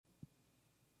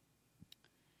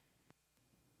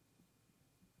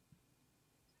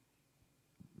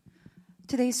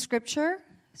Today's scripture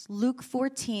is Luke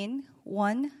 14,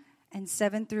 1 and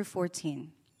 7 through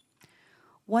 14.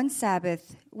 One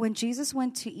Sabbath, when Jesus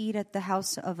went to eat at the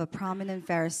house of a prominent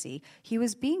Pharisee, he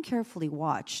was being carefully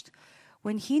watched.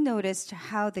 When he noticed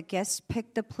how the guests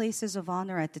picked the places of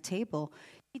honor at the table,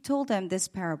 he told them this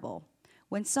parable.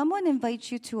 When someone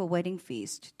invites you to a wedding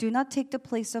feast, do not take the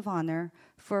place of honor,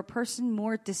 for a person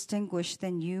more distinguished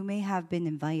than you may have been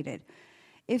invited.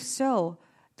 If so,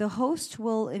 the host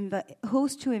who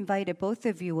invited both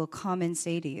of you will come and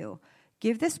say to you,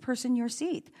 "Give this person your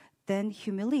seat." Then,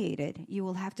 humiliated, you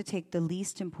will have to take the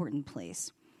least important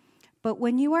place. But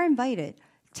when you are invited,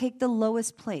 take the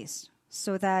lowest place,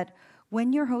 so that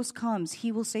when your host comes,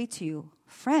 he will say to you,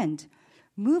 "Friend,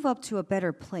 move up to a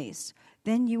better place."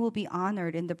 Then you will be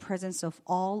honored in the presence of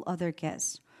all other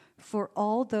guests. For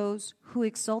all those who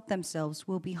exalt themselves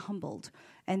will be humbled,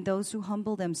 and those who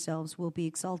humble themselves will be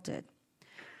exalted.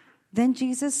 Then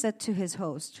Jesus said to his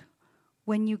host,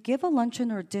 "When you give a luncheon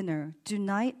or dinner, do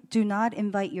not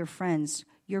invite your friends,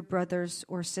 your brothers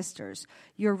or sisters,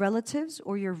 your relatives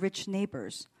or your rich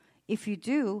neighbors. If you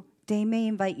do, they may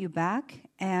invite you back,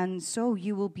 and so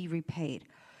you will be repaid.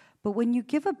 But when you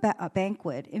give a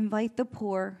banquet, invite the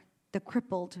poor, the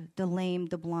crippled, the lame,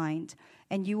 the blind,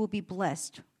 and you will be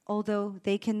blessed. Although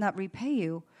they cannot repay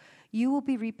you, you will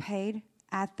be repaid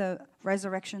at the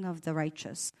resurrection of the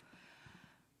righteous."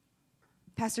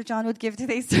 Pastor John would give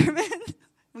today's sermon.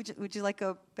 Would you like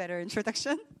a better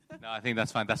introduction? No, I think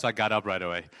that's fine. That's why I got up right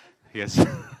away. Yes.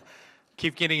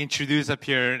 Keep getting introduced up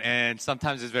here, and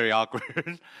sometimes it's very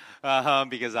awkward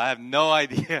because I have no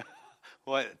idea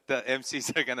what the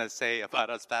MCs are going to say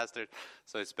about us pastors,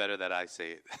 so it's better that I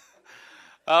say it.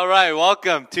 All right,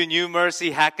 welcome to New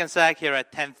Mercy Hackensack here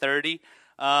at 10:30.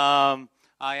 I'm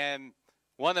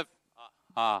one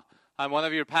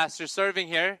of your pastors serving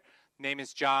here. Name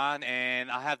is John, and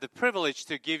I have the privilege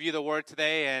to give you the word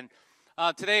today. And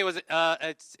today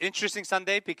it's interesting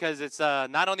Sunday because it's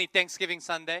not only Thanksgiving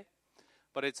Sunday,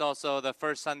 but it's also the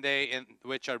first Sunday in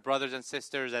which our brothers and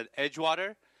sisters at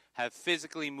Edgewater have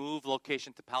physically moved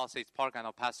location to Palisades Park. I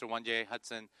know Pastor 1J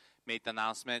Hudson made the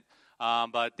announcement,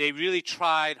 but they really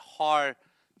tried hard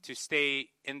to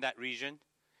stay in that region,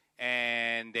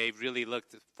 and they really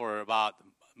looked for about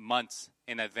months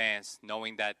in advance,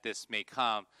 knowing that this may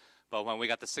come. But when we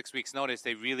got the 6 weeks notice,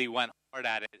 they really went hard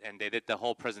at it, and they did the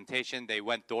whole presentation. They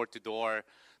went door to door.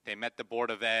 They met the Board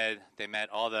of Ed. They met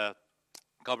all the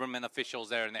government officials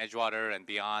there in Edgewater and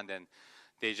beyond, and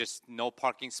they just, no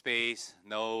parking space,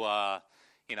 no,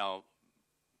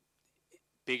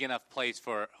 big enough place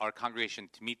for our congregation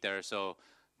to meet there. So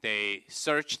they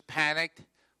searched, panicked,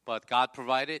 but God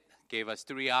provided, gave us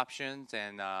 3 options,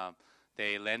 and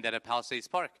they landed at Palisades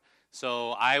Park.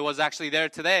 So I was actually there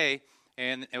today,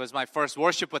 and it was my first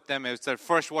worship with them. It was their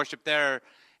first worship there,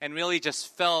 and really just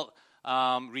felt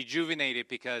rejuvenated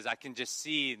because I can just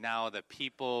see now the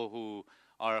people who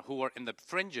are in the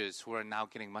fringes who are now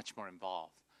getting much more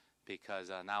involved because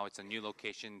now it's a new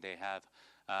location. They have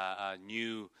a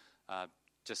new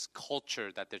just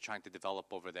culture that they're trying to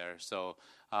develop over there. So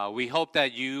we hope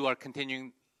that you are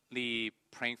continually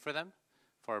praying for them,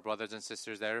 for our brothers and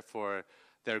sisters there, for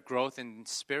their growth in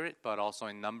spirit, but also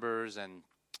in numbers and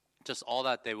just all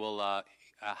that they will,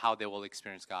 how they will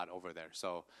experience God over there.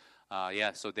 So,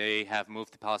 so they have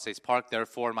moved to Palisades Park.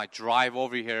 Therefore, my drive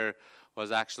over here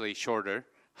was actually shorter.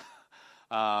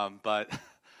 But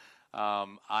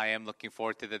I am looking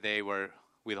forward to the day where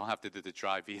we don't have to do the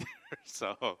drive either.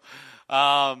 So,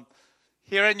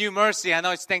 here at New Mercy, I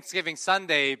know it's Thanksgiving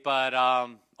Sunday, but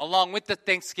along with the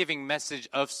Thanksgiving message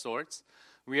of sorts,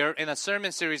 we are in a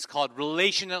sermon series called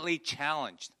Relationally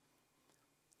Challenged.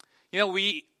 You know,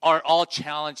 we are all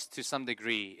challenged to some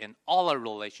degree in all our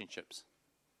relationships,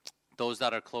 those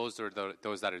that are close or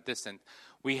those that are distant.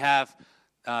 We have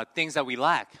things that we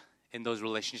lack in those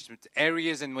relationships,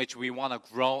 areas in which we want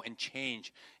to grow and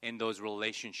change in those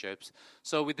relationships.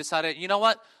 So we decided, you know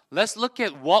what? Let's look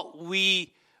at what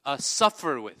we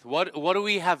suffer with. What do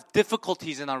we have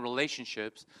difficulties in our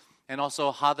relationships? And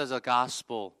also, how does a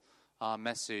gospel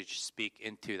message speak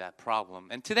into that problem?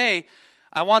 And today,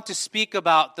 I want to speak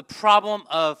about the problem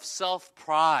of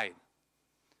self-pride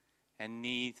and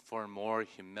need for more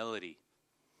humility.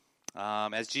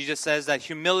 As Jesus says that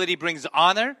humility brings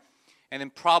honor, and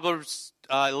in Proverbs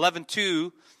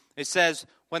 11:2, it says,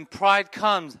 when pride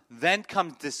comes, then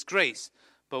comes disgrace,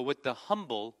 but with the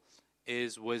humble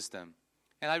is wisdom.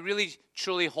 And I really,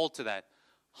 truly hold to that.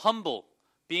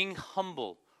 Being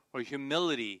humble or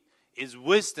humility is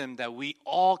wisdom that we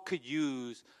all could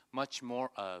use much more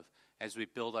of as we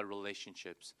build our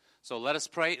relationships. So let us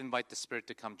pray, invite the Spirit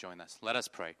to come join us. Let us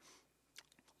pray.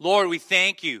 Lord, we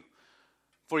thank you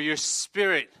for your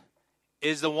Spirit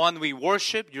is the one we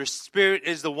worship. Your Spirit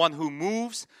is the one who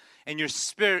moves. And your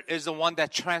Spirit is the one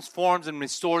that transforms and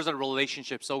restores a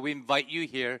relationship. So we invite you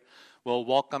here with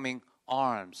welcoming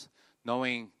arms,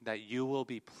 knowing that you will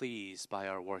be pleased by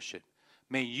our worship.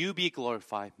 May you be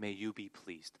glorified. May you be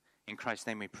pleased. In Christ's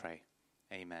name we pray.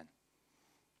 Amen.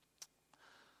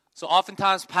 So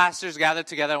oftentimes pastors gather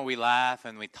together and we laugh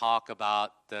and we talk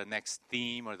about the next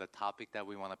theme or the topic that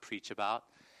we want to preach about.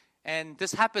 And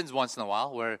this happens once in a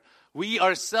while where we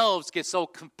ourselves get so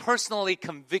personally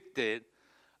convicted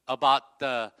about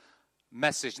the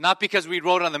message. Not because we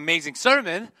wrote an amazing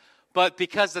sermon, but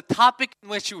because the topic in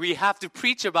which we have to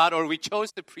preach about or we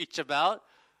chose to preach about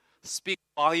speaks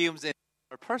volumes in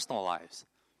our personal lives.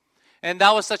 And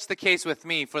that was such the case with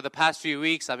me. For the past few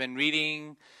weeks, I've been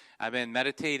reading, I've been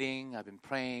meditating, I've been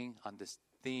praying on this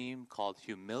theme called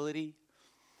humility.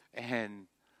 And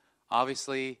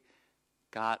obviously,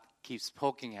 God keeps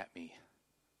poking at me.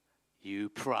 You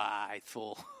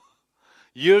prideful.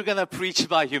 You're going to preach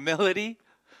about humility,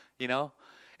 you know?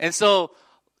 And so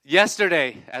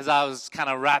yesterday, as I was kind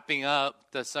of wrapping up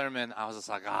the sermon, I was just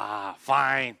like,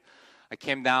 fine. I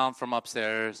came down from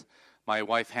upstairs. My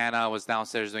wife, Hannah, was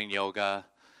downstairs doing yoga.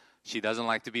 She doesn't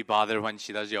like to be bothered when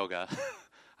she does yoga.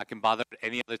 I can bother her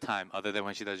any other time other than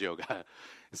when she does yoga.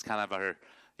 It's kind of her,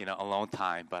 alone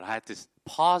time. But I had to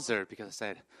pause her because I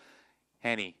said,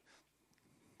 Hanny,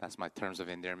 that's my terms of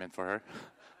endearment for her.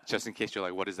 Just in case you're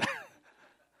like, what is that?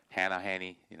 Hannah,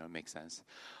 Hanny, it makes sense.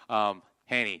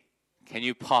 Hanny, can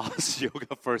you pause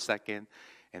yoga for a second?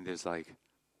 And there's like,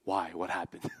 why? What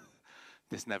happened?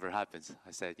 This never happens.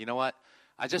 I said, you know what?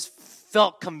 I just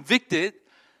felt convicted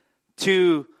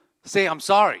to say I'm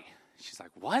sorry. She's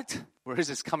like, what? Where is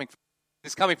this coming from?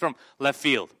 It's coming from left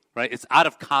field, right? It's out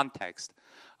of context.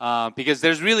 Because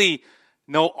there's really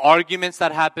no arguments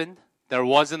that happened. There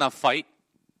wasn't a fight.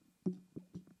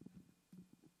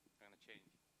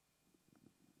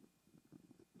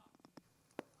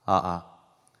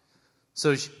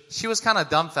 So she was kind of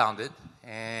dumbfounded,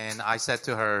 and I said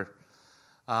to her,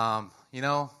 I'm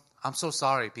so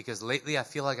sorry because lately I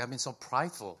feel like I've been so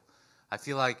prideful. I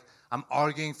feel like I'm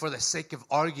arguing for the sake of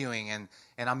arguing, and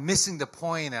I'm missing the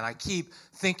point, and I keep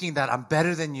thinking that I'm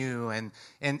better than you, and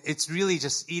it's really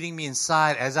just eating me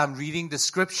inside as I'm reading the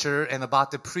scripture and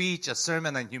about to preach a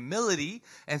sermon on humility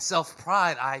and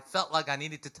self-pride. I felt like I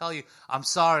needed to tell you, I'm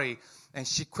sorry. And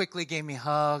she quickly gave me a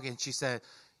hug, and she said,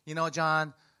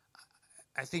 John,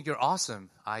 I think you're awesome.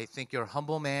 I think you're a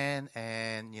humble man,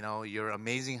 and, you're an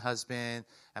amazing husband.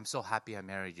 I'm so happy I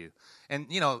married you. And,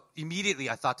 immediately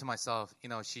I thought to myself,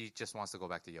 she just wants to go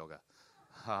back to yoga.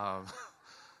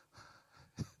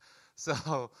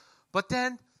 But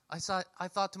then I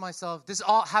thought to myself, this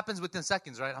all happens within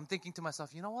seconds, right? I'm thinking to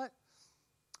myself, you know what?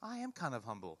 I am kind of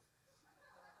humble.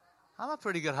 I'm a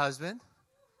pretty good husband.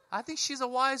 I think she's a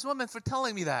wise woman for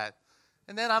telling me that.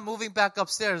 And then I'm moving back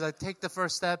upstairs. I take the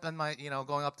first step and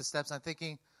going up the steps. I'm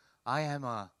thinking, I am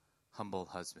a humble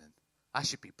husband. I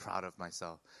should be proud of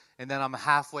myself. And then I'm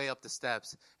halfway up the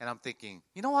steps and I'm thinking,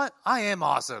 you know what? I am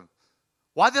awesome.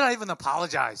 Why did I even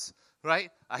apologize?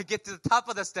 Right? I get to the top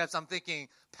of the steps. I'm thinking,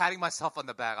 patting myself on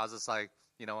the back. I was just like,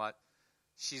 you know what?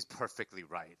 She's perfectly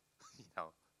right.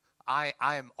 I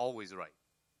am always right.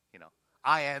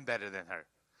 I am better than her.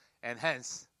 And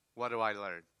hence, what do I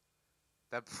learn?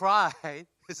 That pride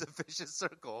is a vicious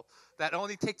circle that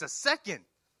only takes a second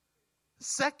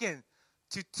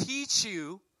to teach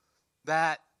you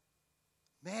that,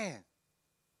 man,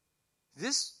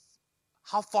 this,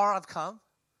 how far I've come,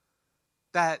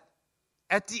 that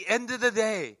at the end of the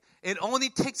day, it only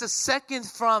takes a second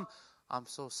from, I'm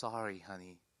so sorry,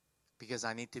 honey, because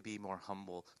I need to be more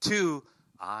humble, to,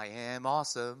 I am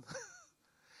awesome.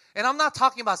 And I'm not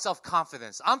talking about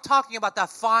self-confidence. I'm talking about that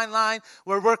fine line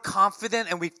where we're confident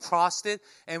and we've crossed it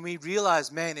and we realize,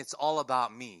 man, it's all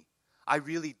about me. I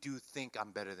really do think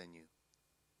I'm better than you.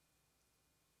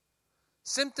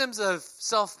 Symptoms of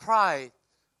self-pride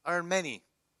are many.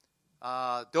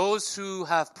 Those who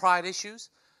have pride issues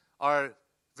are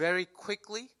very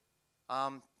quickly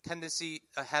have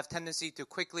tendency to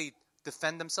quickly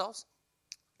defend themselves.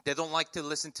 They don't like to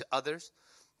listen to others.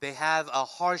 They have a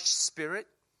harsh spirit.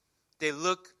 They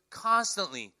look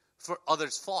constantly for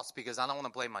others' faults because I don't want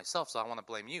to blame myself, so I want to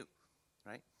blame you,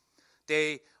 right?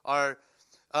 They are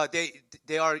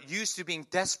used to being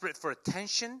desperate for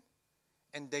attention,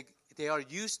 and they are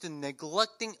used to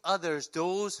neglecting others,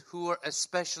 those who are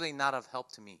especially not of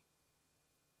help to me.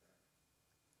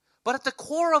 But at the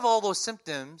core of all those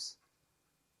symptoms,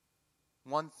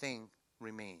 one thing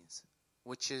remains,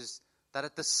 which is that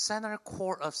at the center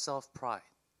core of self-pride,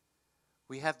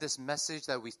 we have this message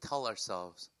that we tell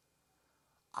ourselves,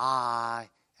 I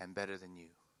am better than you.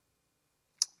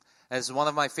 As one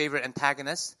of my favorite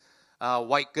antagonists,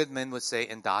 White Goodman would say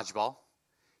in Dodgeball,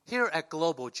 here at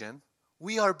Global Gym,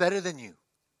 we are better than you,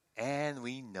 and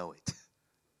we know it.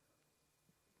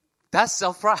 That's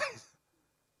self-pride.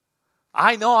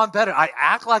 I know I'm better. I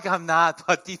act like I'm not,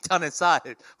 but deep down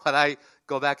inside, when I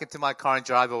go back into my car and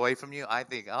drive away from you, I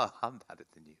think, oh, I'm better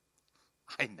than you.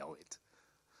 I know it.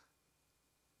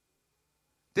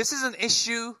 This is an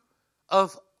issue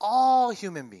of all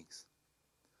human beings.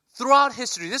 Throughout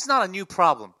history, this is not a new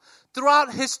problem.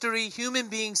 Throughout history, human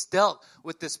beings dealt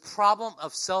with this problem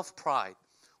of self-pride.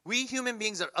 We human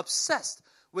beings are obsessed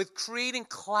with creating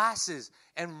classes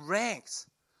and ranks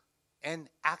and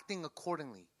acting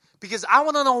accordingly. Because I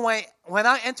want to know when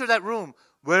I enter that room,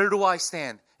 where do I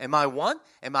stand? Am I 1?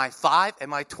 Am I 5?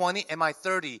 Am I 20? Am I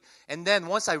 30? And then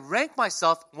once I rank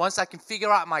myself, once I can figure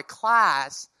out my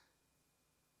class,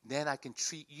 then I can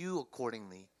treat you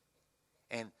accordingly.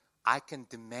 And I can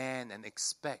demand and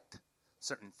expect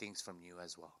certain things from you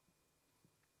as well.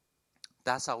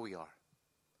 That's how we are.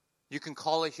 You can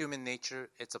call it human nature.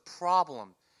 It's a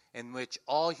problem in which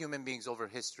all human beings over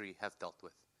history have dealt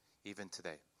with, even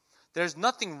today. There's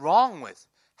nothing wrong with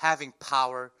having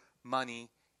power,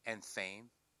 money, and fame.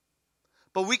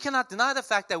 But we cannot deny the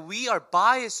fact that we are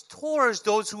biased towards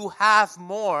those who have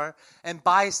more and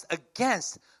biased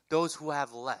against those who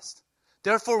have less.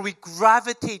 Therefore, we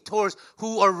gravitate towards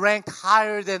who are ranked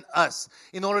higher than us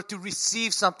in order to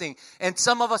receive something. And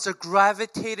some of us are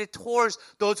gravitated towards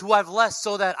those who have less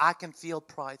so that I can feel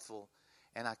prideful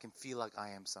and I can feel like I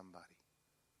am somebody.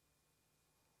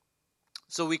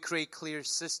 So we create clear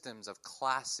systems of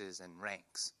classes and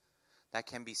ranks that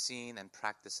can be seen and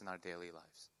practiced in our daily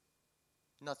lives.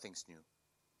 Nothing's new.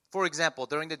 For example,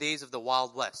 during the days of the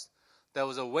Wild West, there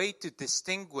was a way to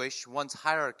distinguish one's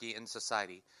hierarchy in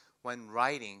society when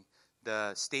riding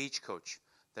the stagecoach,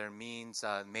 their main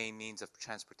means of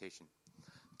transportation.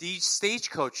 The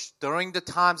stagecoach, during the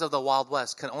times of the Wild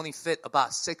West, can only fit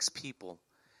about 6 people.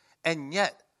 And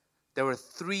yet, there were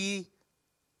 3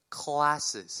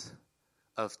 classes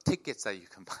of tickets that you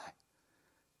can buy.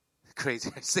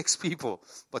 Crazy. 6 people.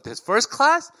 But there's first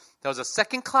class, there was a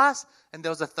second class, and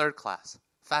there was a third class.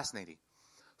 Fascinating.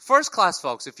 First class,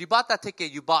 folks, if you bought that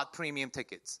ticket, you bought premium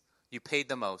tickets. You paid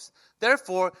the most.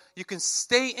 Therefore, you can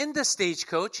stay in the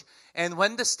stagecoach, and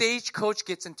when the stagecoach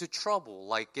gets into trouble,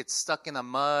 like gets stuck in a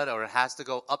mud or has to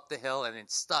go up the hill and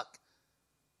it's stuck,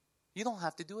 you don't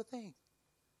have to do a thing.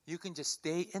 You can just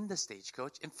stay in the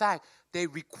stagecoach. In fact, they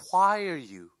require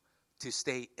you to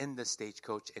stay in the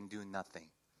stagecoach and do nothing.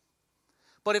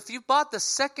 But if you bought the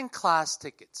second class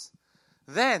tickets,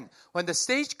 then when the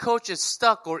stagecoach is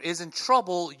stuck or is in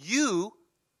trouble, you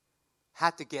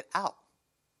had to get out.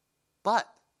 But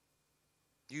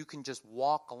you can just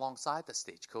walk alongside the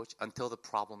stagecoach until the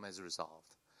problem is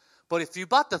resolved. But if you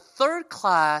bought the third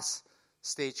class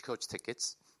stagecoach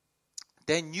tickets,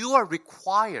 then you are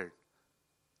required,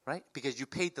 right? Because you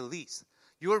paid the least.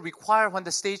 You are required when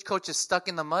the stagecoach is stuck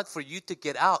in the mud for you to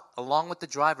get out along with the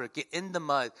driver, get in the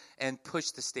mud and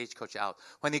push the stagecoach out.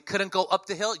 When it couldn't go up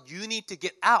the hill, you need to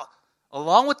get out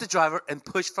along with the driver and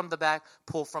push from the back,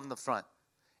 pull from the front.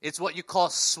 It's what you call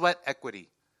sweat equity.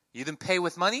 You didn't pay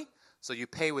with money, so you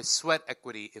pay with sweat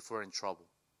equity if we're in trouble.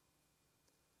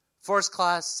 First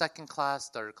class, second class,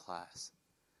 third class.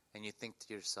 And you think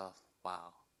to yourself,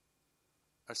 wow,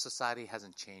 our society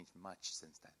hasn't changed much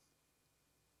since then.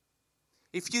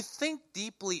 If you think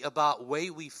deeply about the way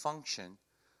we function,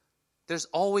 there's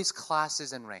always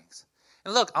classes and ranks.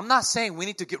 And look, I'm not saying we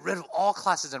need to get rid of all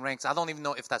classes and ranks. I don't even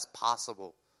know if that's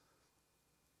possible.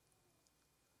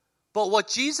 But what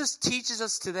Jesus teaches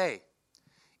us today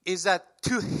is that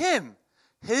to him,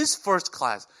 his first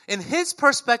class, in his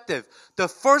perspective, the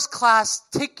first class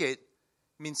ticket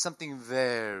means something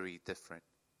very different.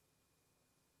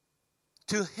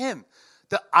 To him,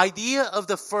 the idea of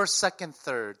the first, second,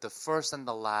 third, the first and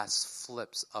the last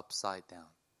flips upside down.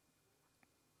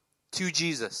 To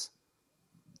Jesus,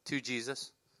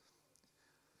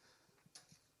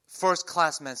 first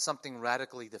class meant something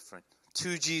radically different.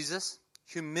 To Jesus,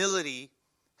 humility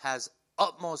has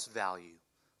utmost value.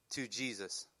 To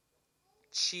Jesus,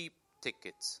 cheap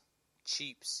tickets,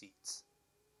 cheap seats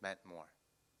meant more.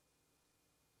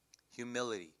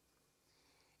 Humility.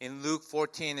 In Luke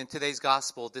 14, in today's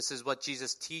gospel, this is what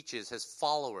Jesus teaches his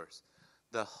followers,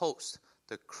 the host,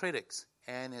 the critics,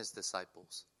 and his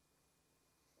disciples.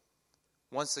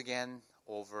 Once again,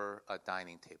 over a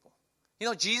dining table. You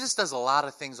know, Jesus does a lot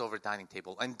of things over dining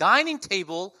table. And dining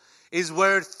table is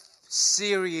where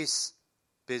serious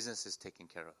business is taken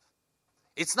care of.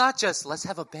 It's not just let's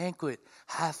have a banquet,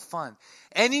 have fun.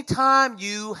 Anytime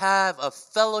you have a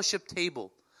fellowship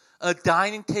table, a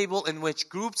dining table in which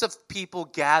groups of people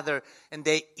gather and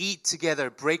they eat together,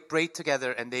 break bread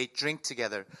together, and they drink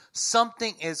together,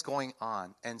 something is going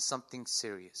on and something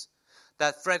serious.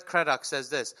 That Fred Craddock says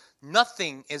this,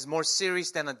 nothing is more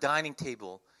serious than a dining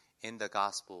table in the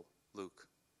Gospel, Luke.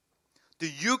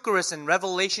 The Eucharist and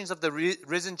revelations of the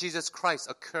risen Jesus Christ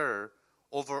occur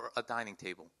over a dining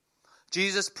table.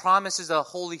 Jesus promises the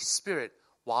Holy Spirit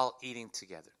while eating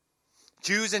together.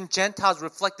 Jews and Gentiles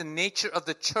reflect the nature of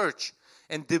the church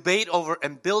and debate over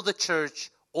and build a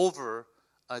church over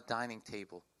a dining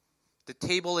table. The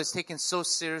table is taken so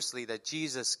seriously that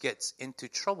Jesus gets into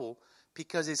trouble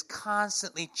because he's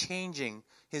constantly changing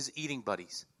his eating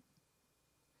buddies.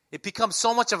 It becomes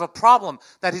so much of a problem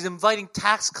that he's inviting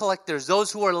tax collectors,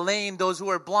 those who are lame, those who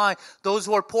are blind, those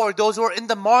who are poor, those who are in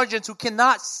the margins who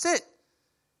cannot sit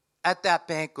at that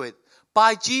banquet.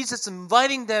 By Jesus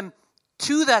inviting them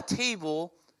to that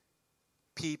table,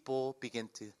 people begin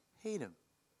to hate him.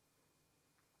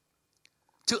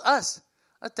 To us,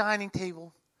 a dining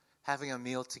table, having a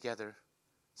meal together,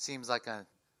 seems like a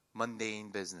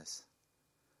mundane business.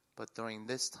 But during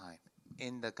this time,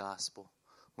 in the gospel,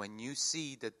 when you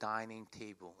see the dining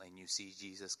table and you see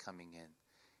Jesus coming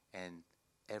in, and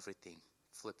everything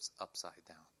flips upside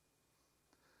down.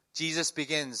 Jesus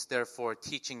begins, therefore,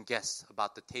 teaching guests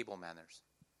about the table manners.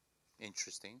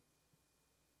 Interesting.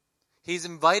 He's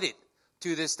invited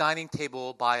to this dining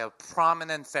table by a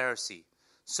prominent Pharisee,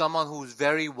 someone who's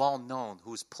very well known,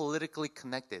 who's politically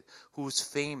connected, who's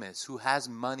famous, who has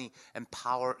money and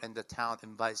power in the town,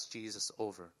 invites Jesus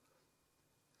over.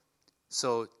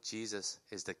 So Jesus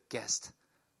is the guest,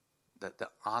 the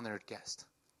honored guest.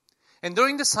 And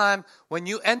during this time, when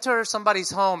you enter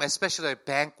somebody's home, especially a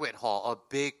banquet hall, a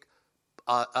big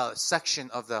section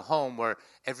of the home where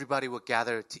everybody will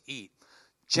gather to eat,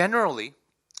 generally,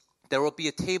 there will be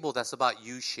a table that's about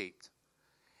U-shaped.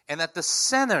 And at the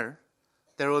center,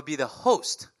 there will be the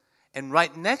host. And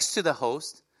right next to the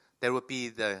host, there will be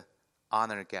the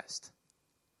honored guest.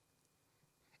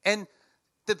 And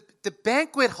the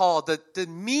banquet hall, the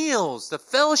meals, the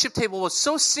fellowship table was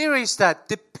so serious that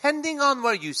depending on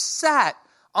where you sat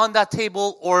on that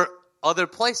table or other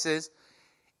places,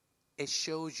 it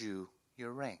shows you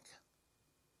your rank.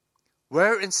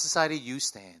 Where in society you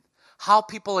stand. How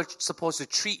people are supposed to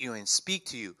treat you and speak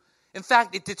to you. In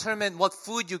fact, it determines what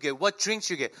food you get, what drinks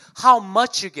you get, how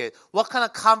much you get, what kind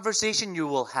of conversation you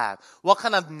will have, what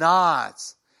kind of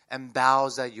nods and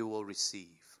bows that you will receive.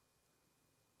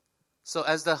 So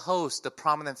as the host, the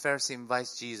prominent Pharisee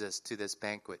invites Jesus to this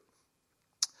banquet.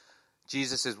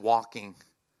 Jesus is walking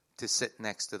to sit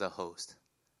next to the host.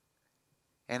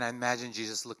 And I imagine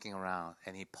Jesus looking around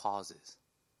and he pauses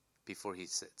before he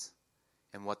sits.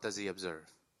 And what does he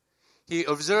observe? He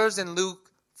observes in Luke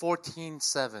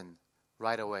 14:7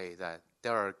 right away that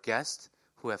there are guests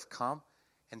who have come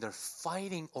and they're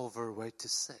fighting over where to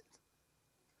sit.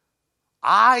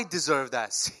 I deserve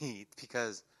that seat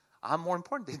because I'm more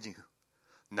important than you.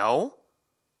 No,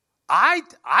 I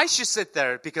should sit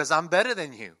there because I'm better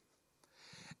than you.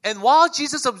 And while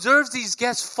Jesus observes these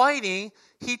guests fighting,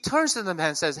 he turns to them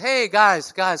and says, hey,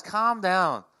 guys, calm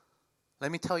down.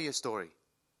 Let me tell you a story.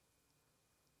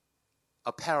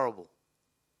 A parable.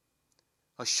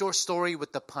 A short story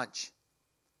with the punch.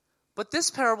 But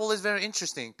this parable is very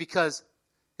interesting because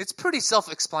it's pretty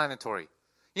self-explanatory.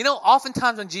 You know,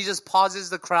 oftentimes when Jesus pauses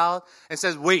the crowd and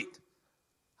says, wait,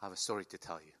 I have a story to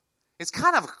tell you. It's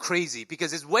kind of crazy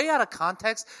because it's way out of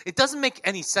context. It doesn't make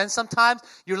any sense sometimes.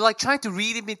 You're like trying to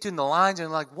read in between the lines and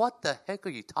you're like, what the heck are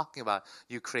you talking about,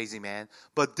 you crazy man?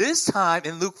 But this time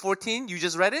in Luke 14, you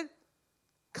just read it,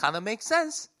 kind of makes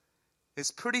sense.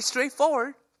 It's pretty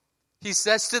straightforward. He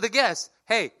says to the guests,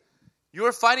 hey,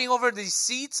 you're fighting over these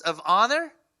seats of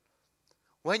honor?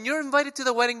 When you're invited to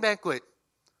the wedding banquet,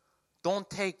 don't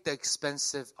take the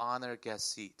expensive honor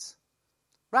guest seats.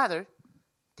 Rather,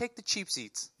 take the cheap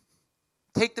seats.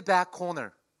 Take the back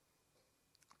corner.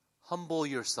 Humble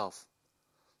yourself.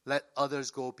 Let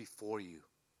others go before you.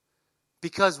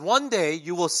 Because one day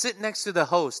you will sit next to the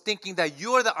host thinking that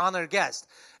you are the honored guest.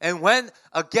 And when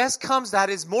a guest comes that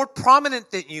is more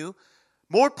prominent than you,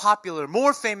 more popular,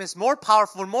 more famous, more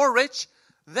powerful, more rich,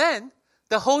 then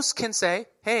the host can say,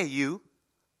 hey, you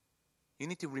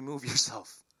need to remove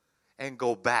yourself and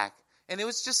go back. And it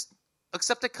was just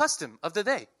accepted custom of the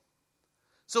day.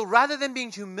 So rather than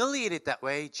being humiliated that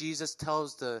way, Jesus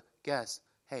tells the guests,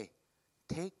 hey,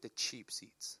 take the cheap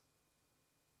seats.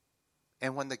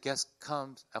 And when the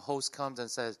host comes and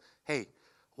says, hey,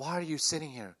 why are you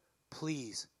sitting here?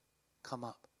 Please come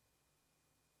up.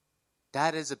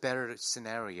 That is a better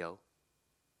scenario.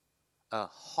 A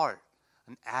heart,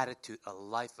 an attitude, a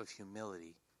life of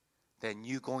humility than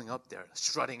you going up there,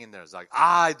 strutting in there. It's like,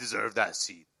 I deserve that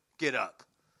seat. Get up.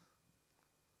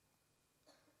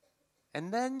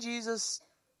 And then Jesus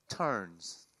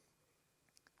turns.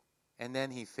 And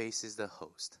then he faces the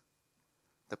host,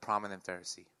 the prominent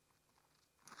Pharisee.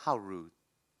 How rude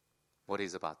what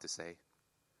he's about to say.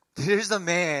 There's a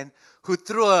man who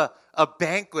threw a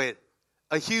banquet,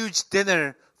 a huge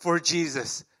dinner for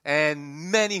Jesus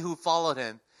and many who followed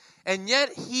him. And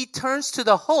yet he turns to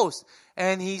the host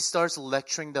and he starts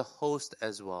lecturing the host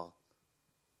as well.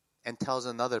 And tells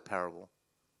another parable,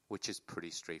 which is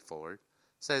pretty straightforward.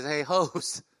 Says, hey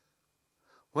host,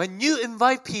 when you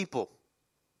invite people,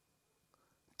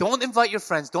 don't invite your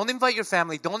friends, don't invite your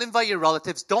family, don't invite your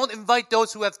relatives, don't invite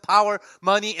those who have power,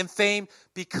 money, and fame,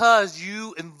 because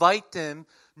you invite them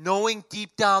knowing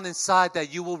deep down inside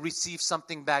that you will receive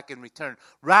something back in return.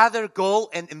 Rather, go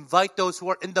and invite those who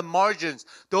are in the margins,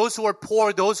 those who are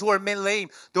poor, those who are lame,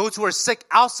 those who are sick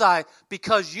outside,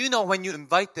 because you know when you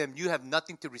invite them, you have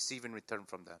nothing to receive in return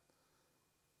from them.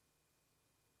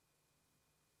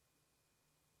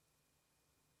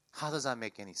 How does that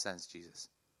make any sense, Jesus?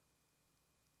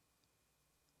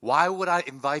 Why would I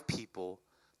invite people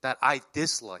that I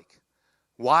dislike?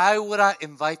 Why would I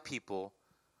invite people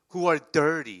who are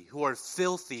dirty, who are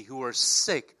filthy, who are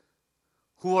sick,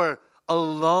 who are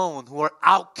alone, who are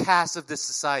outcasts of this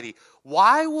society?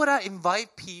 Why would I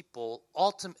invite people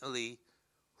ultimately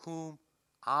whom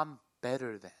I'm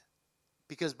better than?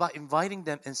 Because by inviting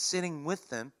them and sitting with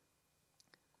them,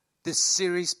 this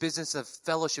serious business of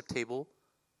fellowship table,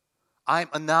 I'm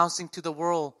announcing to the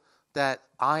world that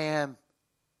I am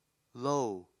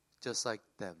low, just like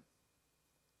them.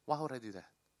 Why would I do that?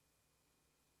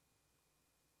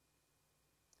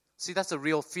 See, that's a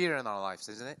real fear in our lives,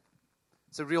 isn't it?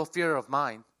 It's a real fear of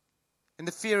mine. And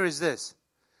the fear is this,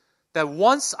 that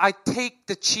once I take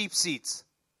the cheap seats,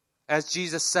 as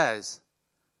Jesus says,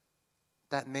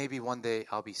 that maybe one day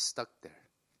I'll be stuck there.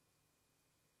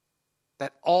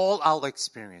 That all I'll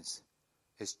experience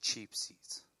is cheap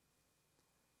seats.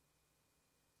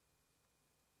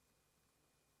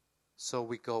 So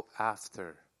we go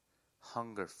after,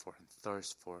 hunger for, and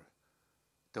thirst for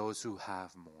those who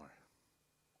have more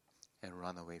and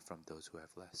run away from those who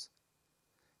have less.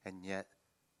 And yet,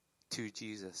 to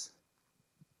Jesus,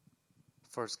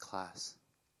 first class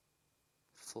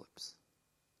flips.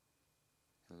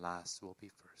 And last will be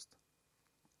first.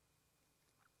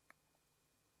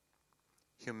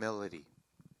 Humility.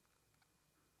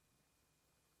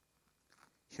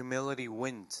 Humility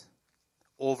wins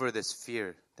over this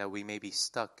fear that we may be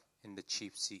stuck in the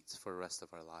cheap seats for the rest of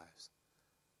our lives.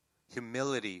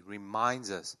 Humility reminds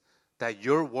us that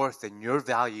your worth and your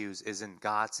values is in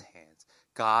God's hands,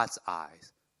 God's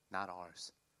eyes, not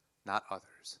ours, not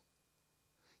others.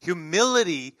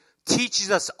 Humility teaches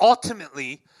us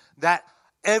ultimately that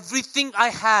everything I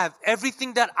have,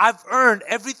 everything that I've earned,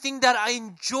 everything that I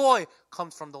enjoy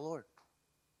comes from the Lord.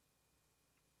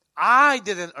 I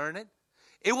didn't earn it.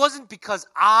 It wasn't because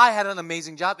I had an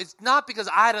amazing job. It's not because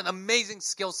I had an amazing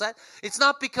skill set. It's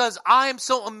not because I am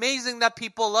so amazing that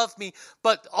people love me.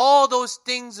 But all those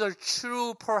things are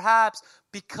true perhaps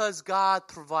because God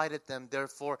provided them.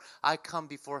 Therefore, I come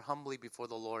humbly before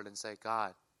the Lord and say,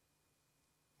 God,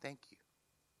 thank you.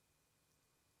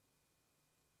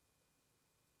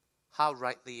 How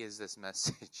rightly is this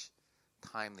message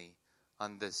timely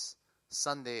on this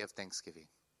Sunday of Thanksgiving?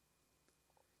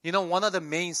 You know, one of the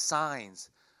main signs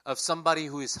of somebody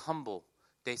who is humble,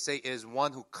 they say, is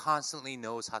one who constantly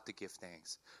knows how to give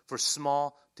thanks for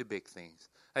small to big things.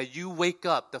 You wake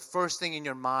up, the first thing in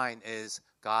your mind is,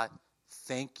 God,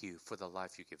 thank you for the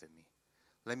life you've given me.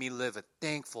 Let me live a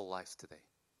thankful life today.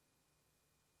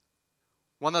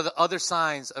 One of the other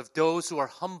signs of those who are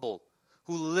humble,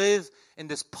 who live in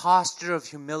this posture of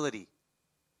humility,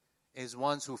 is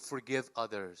ones who forgive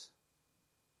others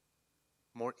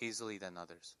more easily than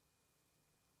others.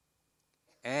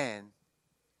 And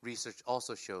research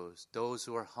also shows those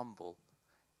who are humble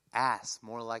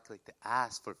more likely to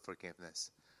ask for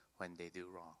forgiveness when they do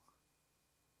wrong.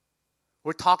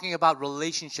 We're talking about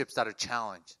relationships that are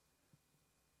challenged.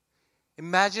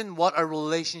 Imagine what a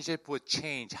relationship would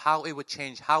change, how it would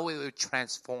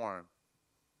transform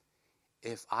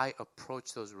if I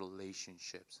approach those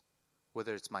relationships,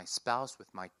 whether it's my spouse,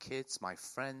 with my kids, my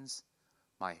friends,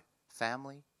 my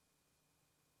family,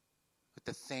 with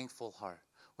the thankful heart,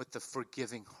 with the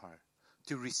forgiving heart,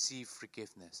 to receive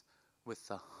forgiveness, with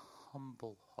the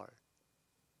humble heart,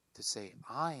 to say,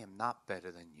 I am not better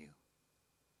than you.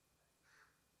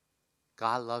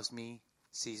 God loves me,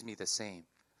 sees me the same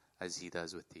as He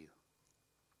does with you.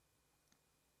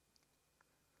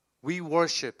 We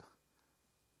worship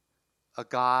a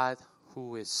God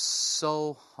who is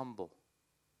so humble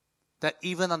that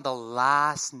even on the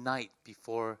last night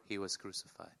before He was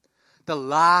crucified, the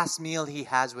last meal He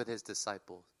has with His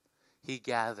disciples, He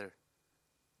gathered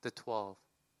the 12.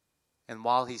 And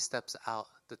while He steps out,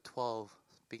 the 12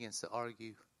 begins to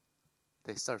argue.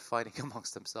 They start fighting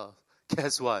amongst themselves.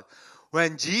 Guess what?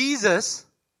 When Jesus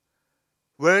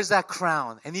wears that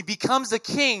crown and He becomes the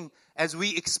king as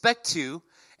we expect to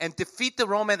and defeat the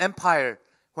Roman Empire,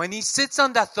 when He sits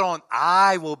on that throne,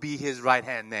 I will be His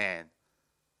right-hand man.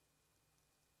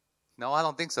 No, I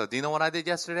don't think so. Do you know what I did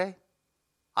yesterday?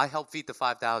 I helped feed the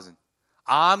 5,000.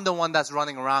 I'm the one that's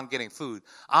running around getting food.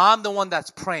 I'm the one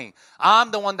that's praying.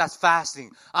 I'm the one that's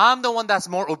fasting. I'm the one that's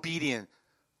more obedient.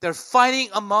 They're fighting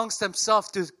amongst themselves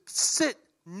to sit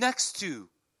next to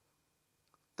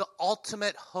the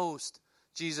ultimate host,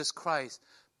 Jesus Christ.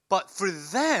 But for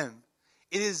them,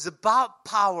 it is about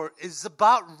power. It's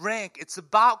about rank. It's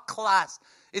about class.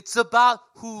 It's about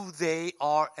who they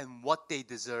are and what they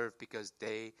deserve because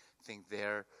they think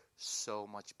they're so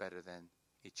much better than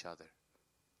each other.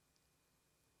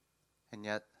 And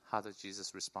yet, how does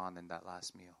Jesus respond in that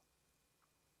last meal?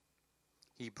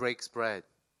 He breaks bread.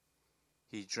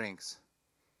 He drinks.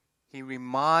 He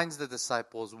reminds the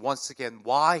disciples once again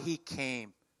why He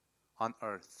came on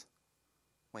earth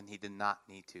when He did not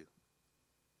need to.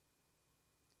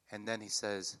 And then He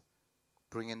says,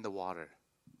 bring in the water.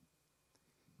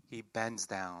 He bends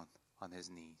down on His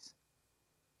knees.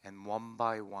 And one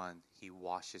by one, He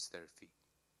washes their feet.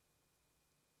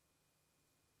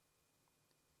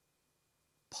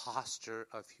 Posture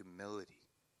of humility.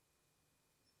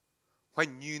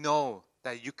 When you know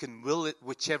that you can will it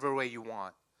whichever way you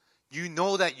want. You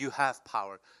know that you have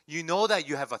power. You know that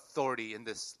you have authority in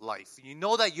this life. You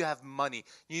know that you have money.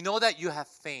 You know that you have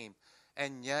fame.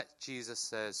 And yet Jesus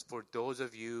says, for those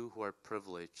of you who are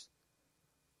privileged,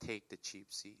 take the cheap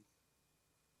seat.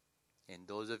 And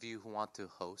those of you who want to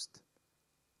host,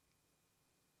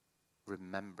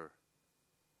 remember,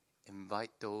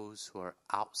 invite those who are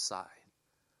outside,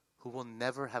 who will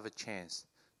never have a chance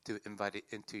to invite it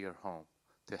into your home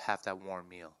to have that warm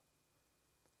meal.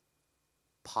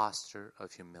 Posture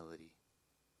of humility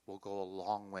will go a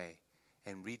long way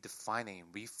in redefining,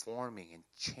 reforming, and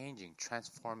changing,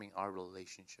 transforming our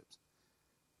relationships.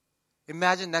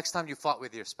 Imagine next time you fought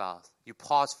with your spouse. You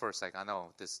pause for a second. I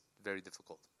know this is very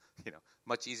difficult.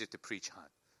 Much easier to preach on.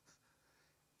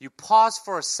 You pause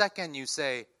for a second. You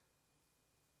say,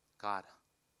 God,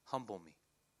 humble me.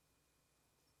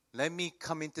 Let me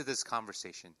come into this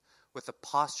conversation with a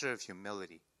posture of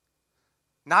humility.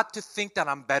 Not to think that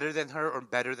I'm better than her or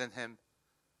better than him,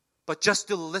 but just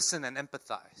to listen and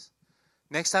empathize.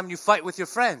 Next time you fight with your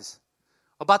friends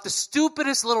about the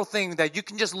stupidest little thing that you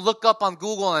can just look up on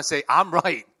Google and say, I'm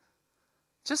right.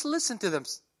 Just listen to them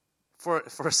for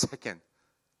a second.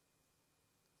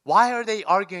 Why are they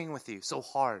arguing with you so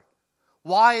hard?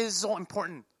 Why is it so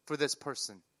important for this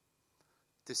person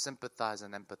to sympathize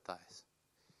and empathize?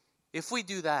 If we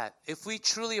do that, if we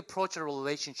truly approach our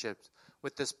relationships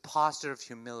with this posture of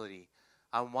humility,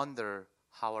 I wonder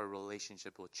how our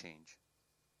relationship will change.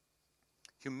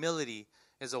 Humility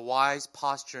is a wise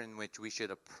posture in which we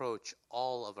should approach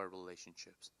all of our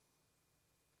relationships.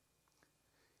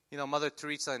 Mother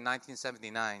Teresa in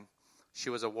 1979, she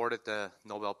was awarded the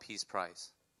Nobel Peace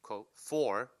Prize, quote,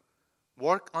 for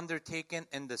work undertaken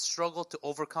in the struggle to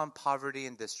overcome poverty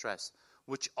and distress,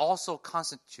 which also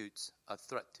constitutes a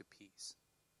threat to peace.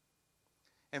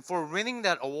 And for winning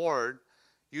that award,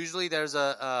 usually there's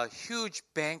a huge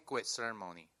banquet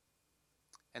ceremony.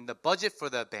 And the budget for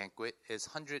the banquet is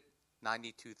 $192,000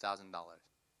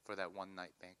 for that one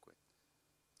night banquet.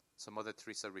 So Mother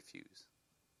Teresa refused.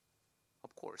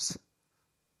 Of course.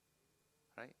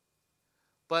 Right?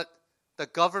 But the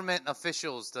government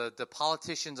officials, the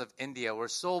politicians of India were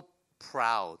so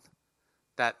proud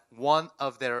that one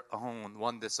of their own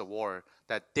won this award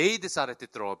that they decided to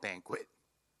throw a banquet.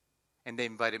 And they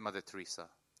invited Mother Teresa.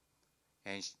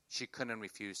 And she couldn't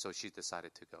refuse, so she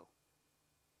decided to go.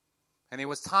 And it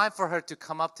was time for her to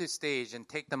come up to the stage and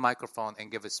take the microphone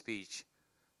and give a speech.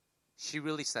 She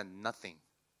really said nothing.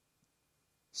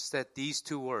 She said these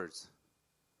two words,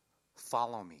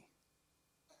 follow me.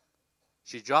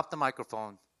 She dropped the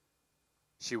microphone.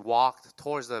 She walked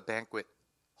towards the banquet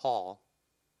hall,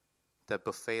 the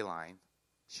buffet line.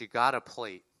 She got a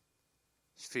plate.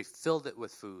 She filled it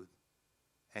with food.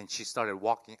 And she started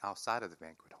walking outside of the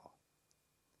banquet hall.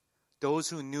 Those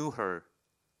who knew her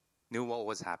knew what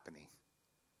was happening.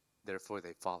 Therefore,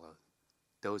 they followed.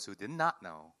 Those who did not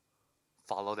know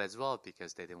followed as well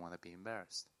because they didn't want to be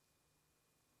embarrassed.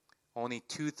 Only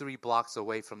 2-3 blocks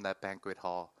away from that banquet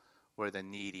hall were the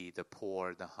needy, the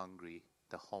poor, the hungry,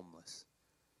 the homeless.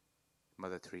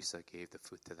 Mother Teresa gave the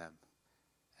food to them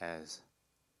as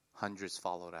hundreds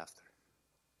followed after.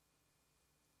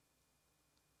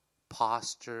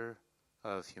 Posture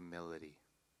of humility.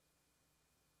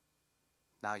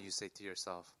 Now you say to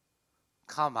yourself,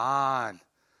 come on,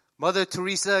 Mother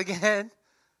Teresa again?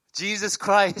 Jesus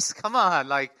Christ, come on,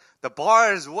 like the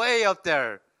bar is way up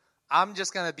there. I'm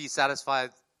just going to be satisfied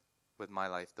with my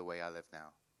life the way I live now.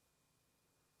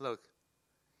 Look,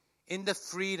 in the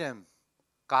freedom,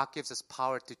 God gives us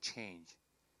power to change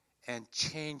and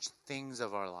change things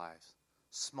of our lives,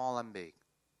 small and big.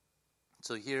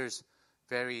 So here's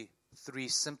 3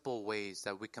 simple ways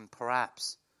that we can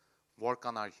perhaps work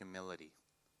on our humility.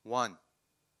 1,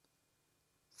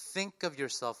 think of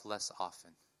yourself less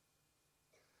often.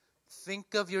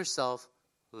 Think of yourself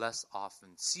less often.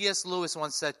 C.S. Lewis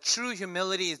once said, true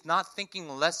humility is not thinking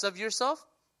less of yourself.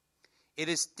 It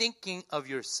is thinking of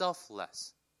yourself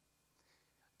less.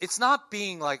 It's not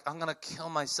being like, I'm going to kill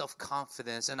my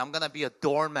self-confidence and I'm going to be a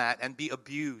doormat and be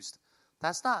abused.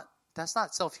 That's not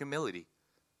self-humility,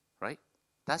 right?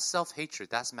 That's self-hatred.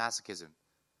 That's masochism,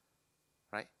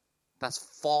 right? That's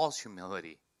false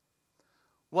humility.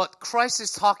 What Christ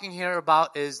is talking here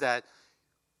about is that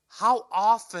how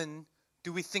often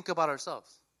do we think about ourselves?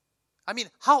 I mean,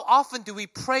 how often do we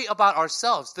pray about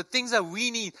ourselves, the things that we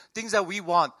need, things that we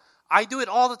want? I do it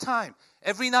all the time.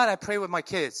 Every night I pray with my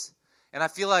kids. And I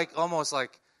feel like almost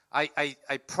like I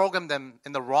program them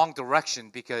in the wrong direction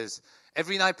because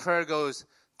every night prayer goes,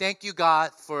 thank you,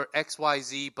 God, for X, Y,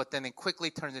 Z, but then it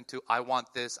quickly turns into, I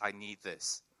want this, I need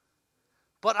this.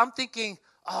 But I'm thinking,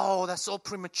 oh, that's so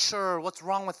premature. What's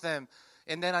wrong with them?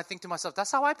 And then I think to myself,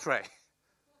 that's how I pray.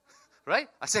 Right?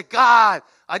 I say, God,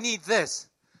 I need this.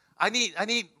 I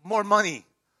need more money.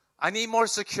 I need more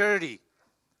security.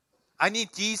 I need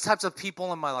these types of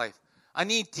people in my life. I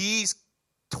need these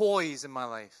toys in my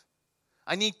life.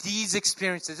 I need these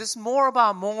experiences. It's more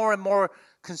about more and more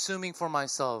consuming for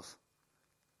myself.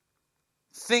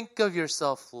 Think of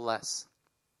yourself less.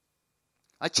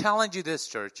 I challenge you this,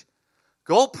 church.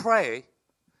 Go pray.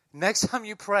 Next time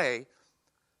you pray,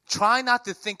 try not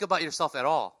to think about yourself at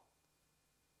all.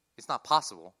 It's not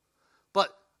possible. But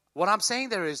what I'm saying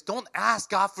there is don't ask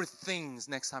God for things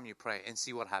next time you pray and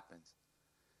see what happens.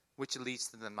 Which leads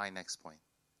to my next point.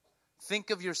 Think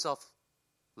of yourself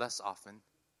less often.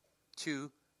 2,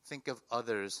 think of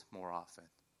others more often.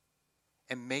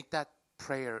 And make that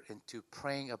prayer into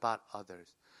praying about others.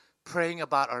 Praying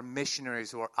about our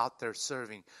missionaries who are out there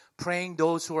serving. Praying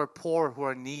those who are poor, who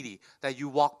are needy, that you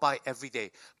walk by every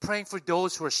day. Praying for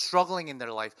those who are struggling in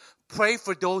their life. Pray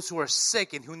for those who are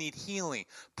sick and who need healing.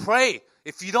 Pray.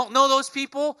 If you don't know those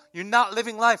people, you're not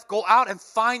living life. Go out and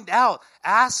find out.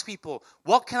 Ask people,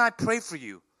 what can I pray for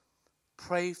you?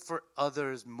 Pray for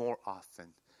others more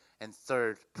often. And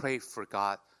 3rd, pray for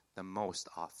God the most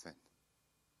often.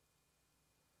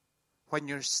 When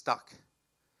you're stuck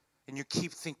and you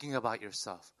keep thinking about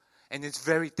yourself, and it's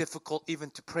very difficult even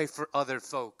to pray for other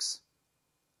folks,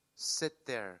 sit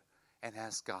there and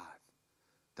ask God,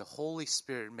 the Holy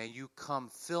Spirit, may you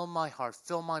come, fill my heart,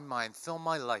 fill my mind, fill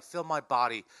my life, fill my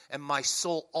body and my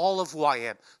soul, all of who I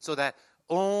am, so that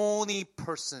only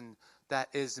person that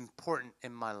is important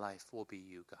in my life will be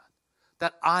you, God.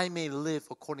 That I may live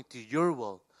according to your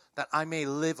will, that I may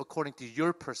live according to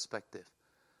your perspective,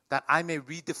 that I may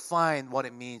redefine what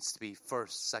it means to be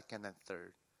 1st, 2nd, and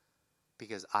 3rd,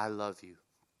 because I love you.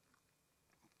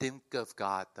 Think of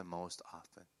God the most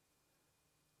often.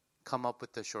 Come up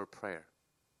with a short prayer.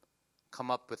 Come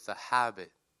up with the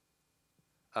habit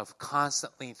of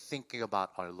constantly thinking about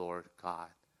our Lord God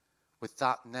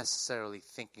without necessarily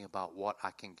thinking about what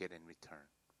I can get in return.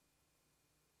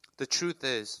 The truth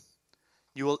is,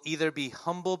 you will either be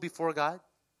humble before God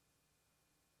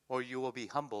or you will be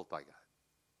humbled by God.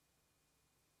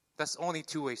 That's only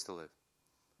 2 ways to live.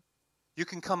 You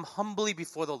can come humbly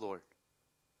before the Lord.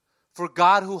 For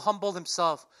God who humbled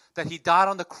himself, that he died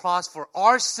on the cross for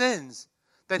our sins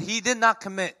that he did not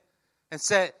commit, and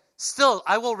said, still,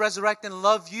 I will resurrect and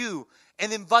love you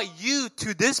and invite you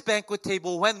to this banquet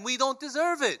table when we don't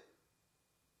deserve it.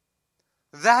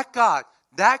 That God,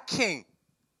 that King,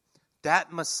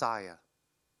 that Messiah,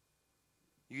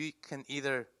 you can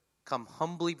either come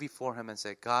humbly before him and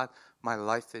say, God, my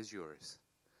life is yours.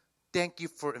 Thank you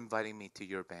for inviting me to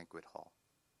your banquet hall.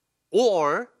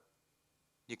 Or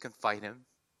you can fight him,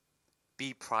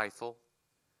 be prideful,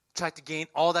 try to gain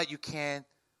all that you can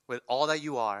with all that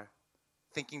you are,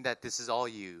 thinking that this is all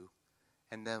you,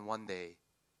 and then one day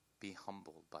be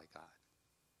humbled by God.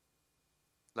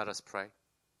 Let us pray.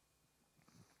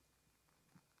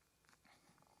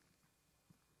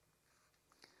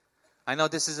 I know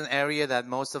this is an area that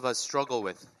most of us struggle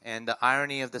with, and the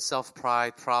irony of the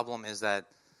self-pride problem is that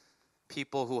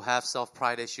people who have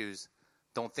self-pride issues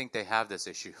don't think they have this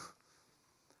issue.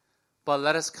 But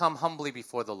let us come humbly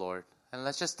before the Lord, and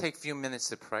let's just take a few minutes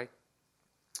to pray.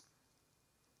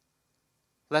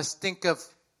 Let's think of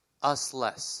us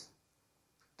less.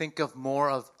 Think of more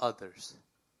of others.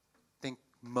 Think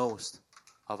most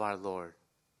of our Lord,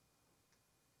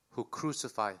 who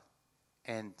crucified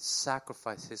and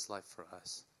sacrificed his life for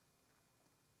us.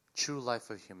 True life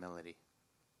of humility.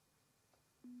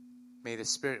 May the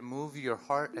Spirit move your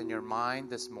heart and your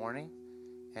mind this morning,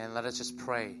 and let us just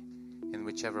pray in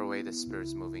whichever way the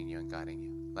Spirit's moving you and guiding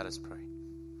you. Let us pray.